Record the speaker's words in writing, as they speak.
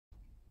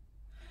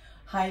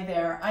Hi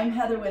there, I'm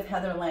Heather with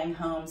Heather Lang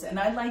Homes, and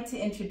I'd like to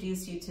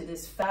introduce you to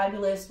this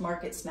fabulous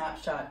market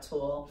snapshot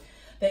tool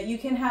that you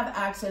can have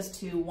access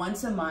to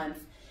once a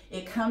month.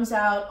 It comes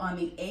out on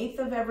the 8th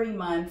of every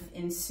month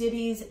in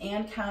cities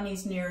and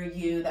counties near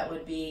you. That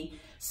would be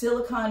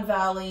Silicon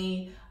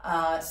Valley,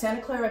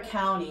 Santa Clara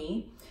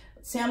County,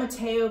 San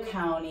Mateo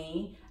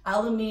County,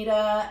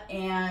 Alameda,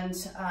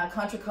 and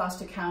Contra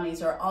Costa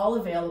counties are all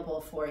available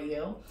for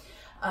you.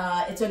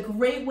 It's a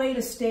great way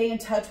to stay in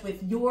touch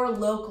with your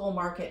local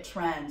market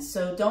trends.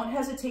 So don't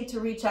hesitate to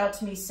reach out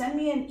to me. Send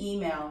me an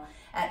email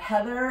at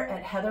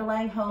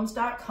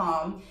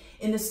heather@heatherlanghomes.com.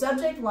 In the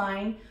subject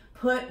line,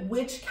 put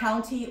which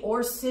county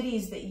or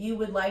cities that you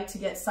would like to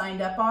get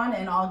signed up on,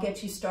 and I'll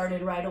get you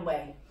started right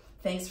away.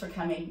 Thanks for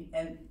coming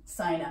and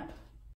sign up.